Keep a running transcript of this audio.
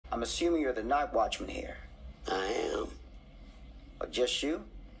I'm assuming you're the night watchman here. I am. Or just you?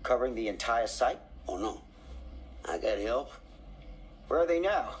 Covering the entire site? Oh, no. I got help. Where are they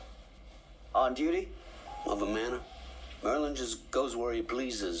now? On duty? Of a manner. Merlin just goes where he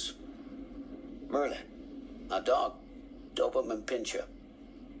pleases. Merlin? A dog. Doberman Pinscher.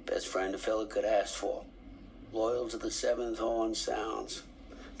 Best friend a fella could ask for. Loyal to the seventh horn sounds.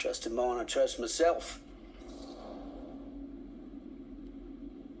 Trust him more than I trust myself.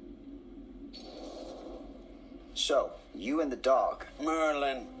 So, you and the dog.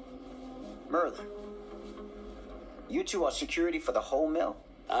 Merlin. Merlin? You two are security for the whole mill?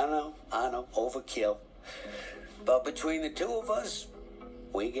 I know. Overkill. But between the two of us,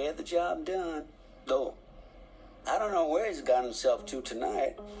 we get the job done. Though, I don't know where he's got himself to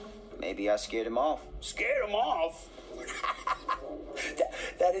tonight. Maybe I scared him off. Scared him off?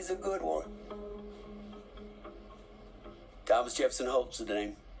 that is a good one. Thomas Jefferson Holt's the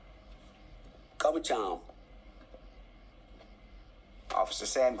name. Call me Tom. Officer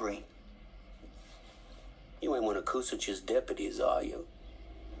Sam Green. You ain't one of Kusich's deputies, are you?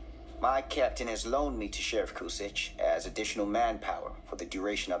 My captain has loaned me to Sheriff Kusich as additional manpower for the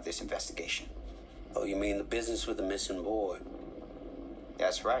duration of this investigation. Oh, you mean the business with the missing boy?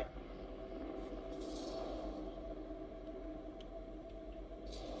 That's right.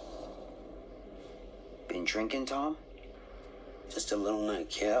 Been drinking, Tom? Just a little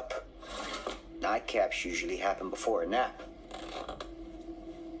nightcap. Nightcaps usually happen before a nap.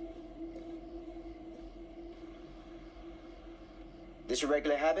 This a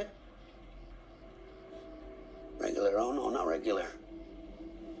regular habit? Regular? Oh, no, not regular.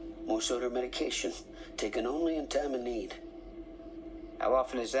 More sort of medication. Taken only in time of need. How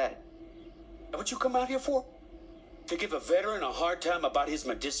often is that? What you come out here for? To give a veteran a hard time about his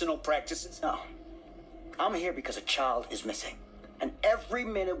medicinal practices? No. I'm here because a child is missing. And every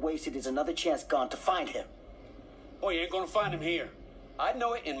minute wasted is another chance gone to find him. Boy, you ain't gonna find him here. I'd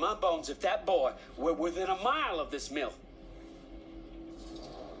know it in my bones if that boy were within a mile of this mill.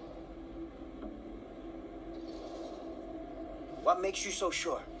 What makes you so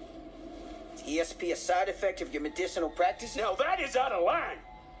sure? Is ESP a side effect of your medicinal practice? Now that is out of line.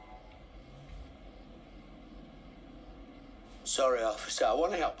 Sorry, officer. I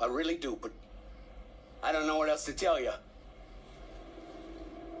want to help. I really do, but I don't know what else to tell you.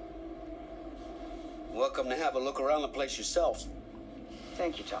 Welcome to have a look around the place yourself.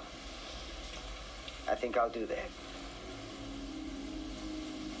 Thank you, Tom. I think I'll do that.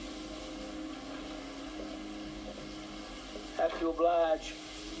 Have to oblige.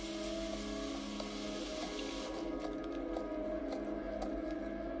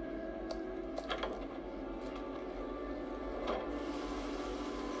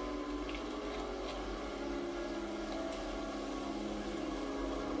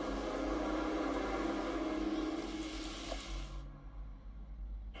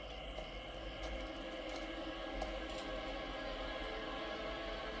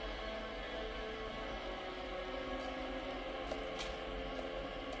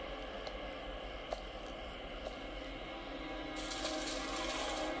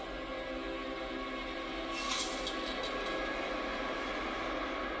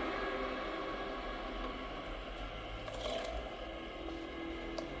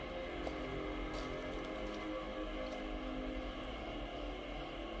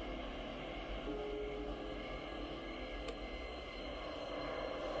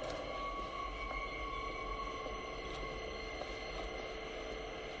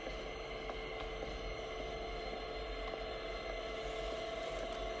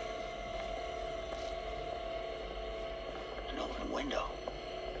 Window.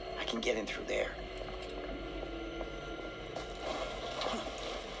 I can get in through there.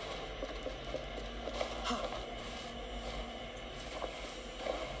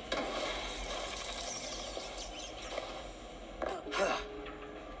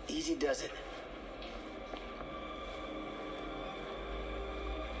 Easy does it.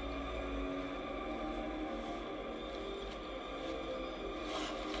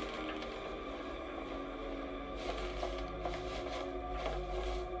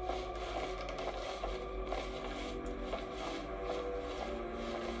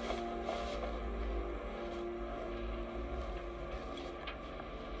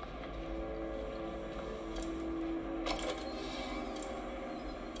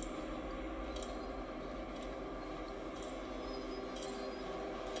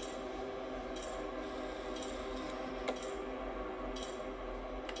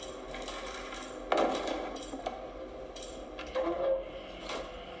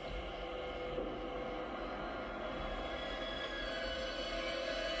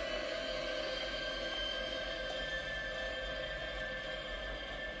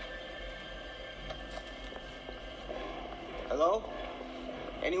 Hello?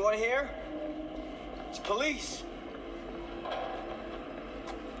 Anyone here? It's police.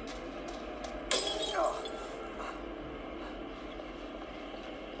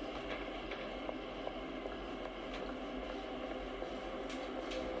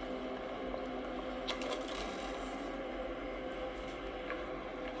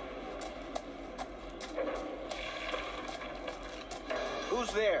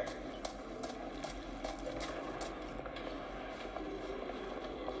 Who's there?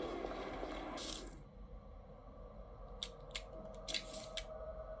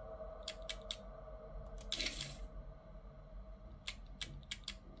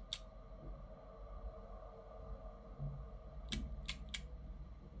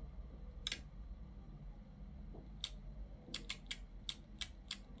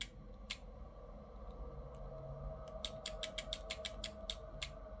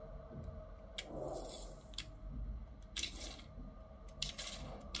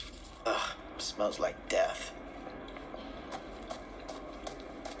 Smells like death.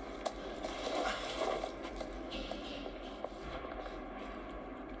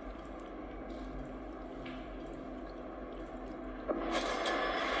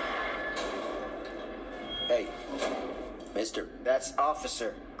 Hey, mister. That's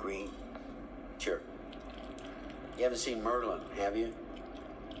Officer Green. Sure. You haven't seen Merlin, have you?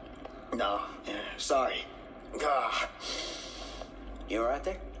 No, sorry. You all right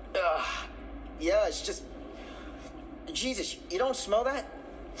there? Yeah, it's just... Jesus, you don't smell that?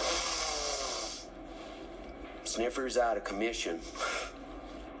 Sniffer's out of commission.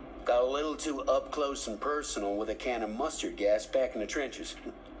 Got a little too up close and personal with a can of mustard gas back in the trenches.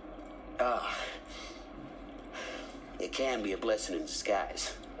 It can be a blessing in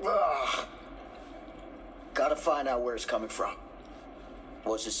disguise. Gotta find out where it's coming from.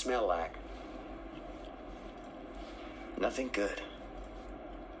 What's it smell like? Nothing good.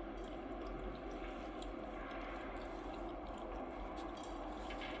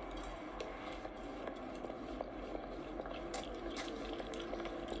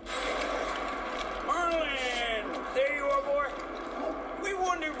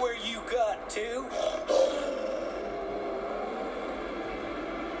 Where you got to?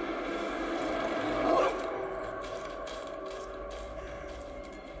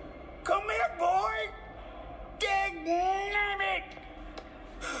 Come here, boy! Dang it!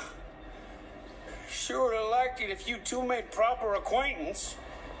 Sure would have liked it if you two made proper acquaintance.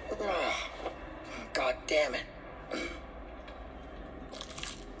 God damn it.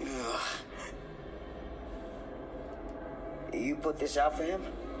 You put this out for him?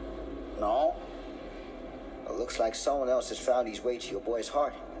 No? It looks like someone else has found his way to your boy's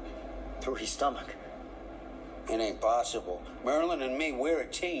heart. Through his stomach. It ain't possible. Merlin and me, we're a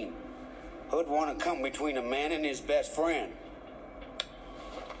team. Who'd want to come between a man and his best friend?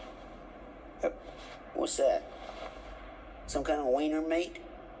 What's that? Some kind of wiener mate?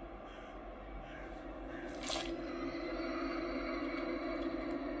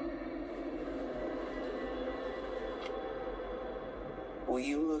 Will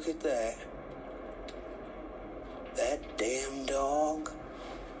you look at that? That damn dog?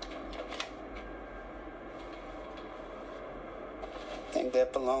 Think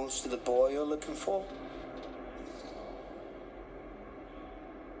that belongs to the boy you're looking for?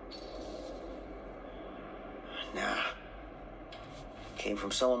 Nah. Came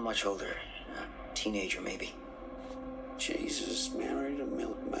from someone much older. A teenager, maybe. Jesus, married a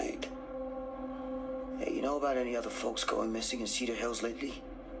milkmaid. Hey, you know about any other folks going missing in Cedar Hills lately?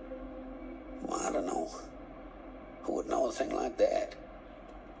 Well, I don't know. Who would know a thing like that?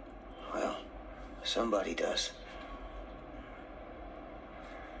 Well, somebody does.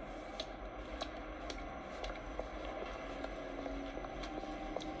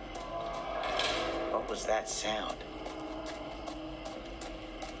 What was that sound?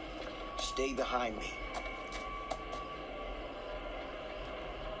 Stay behind me.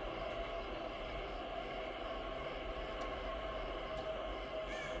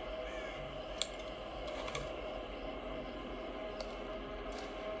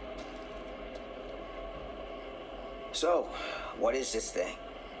 So, what is this thing?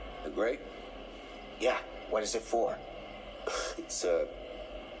 The grate? Yeah, what is it for? It's,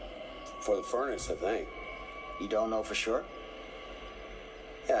 for the furnace, I think. You don't know for sure?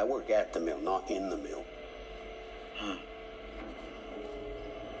 Yeah, I work at the mill, not in the mill.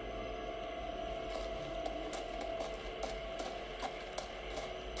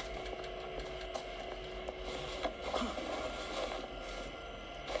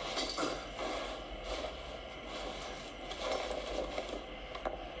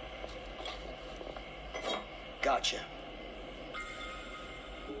 Gotcha.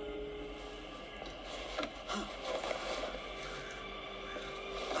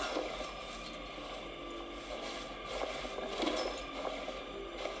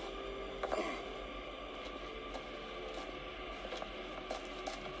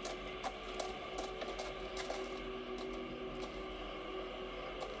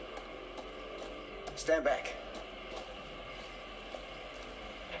 Stand back.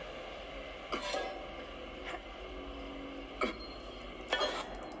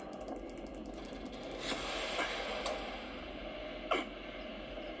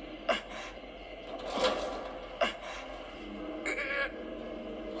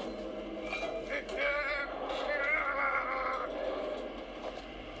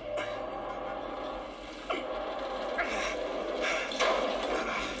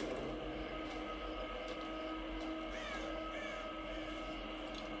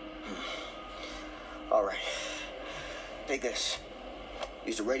 All right. Take this.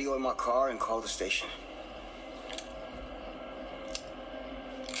 Use the radio in my car and call the station.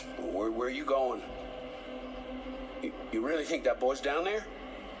 Where are you going? You really think that boy's down there?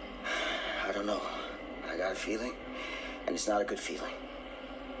 I don't know. I got a feeling, and it's not a good feeling.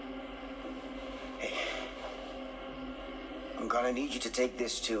 Hey, I'm gonna need you to take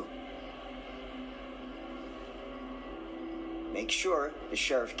this too. Make sure the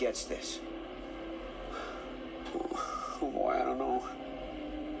sheriff gets this. Oh boy, I don't know.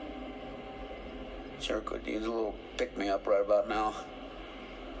 Sure could use a little pick-me-up right about now.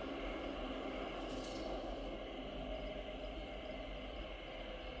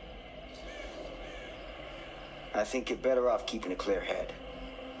 I think you're better off keeping a clear head.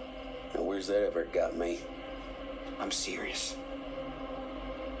 Now, where's that ever got me? I'm serious.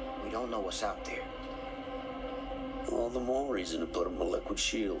 We don't know what's out there. All the more reason to put him a liquid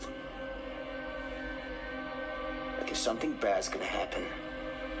shield. Like if something bad's gonna happen,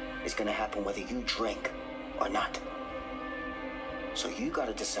 it's gonna happen whether you drink or not. So you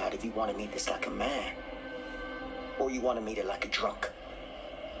gotta decide if you want to meet this like a man, or you want to meet it like a drunk.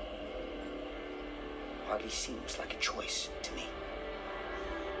 Hardly seems like a choice to me.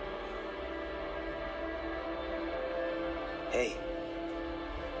 Hey,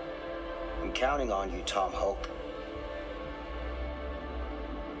 I'm counting on you, Tom Hope.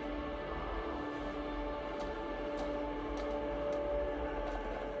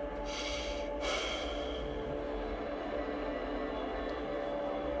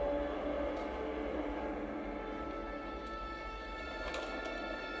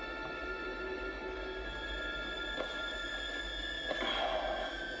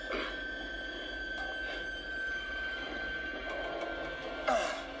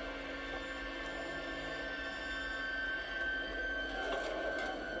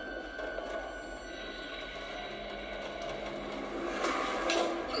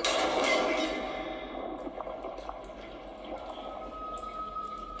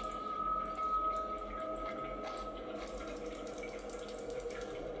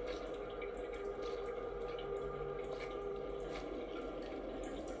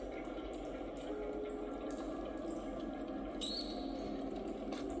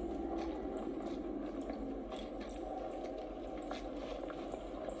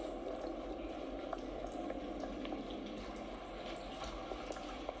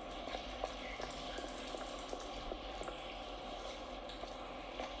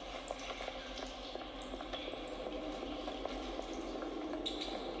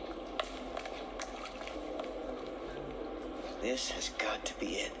 This has got to be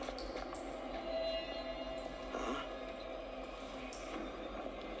it. Huh?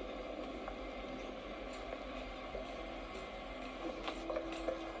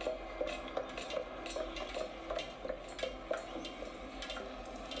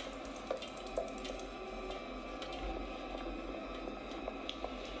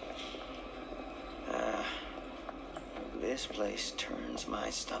 This place turns my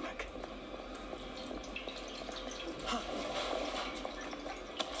stomach.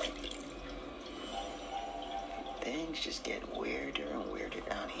 Things just get weirder and weirder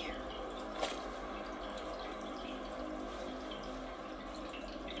down here.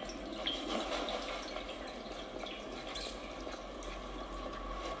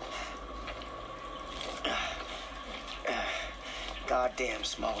 Goddamn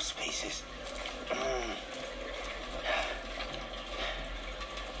small spaces.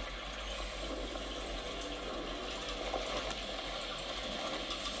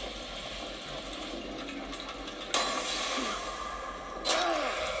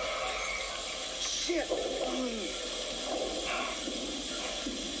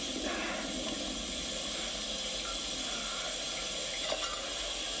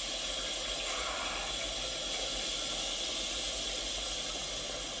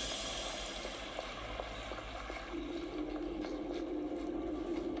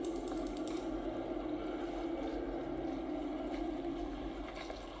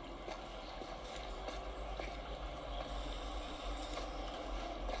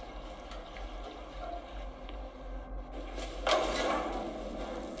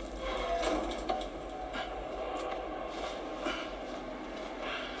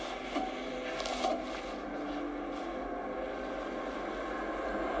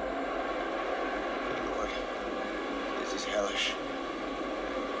 relish.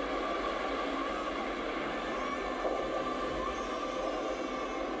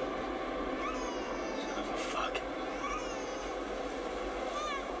 Son of a fuck.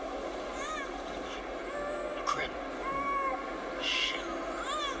 Grit. Shit.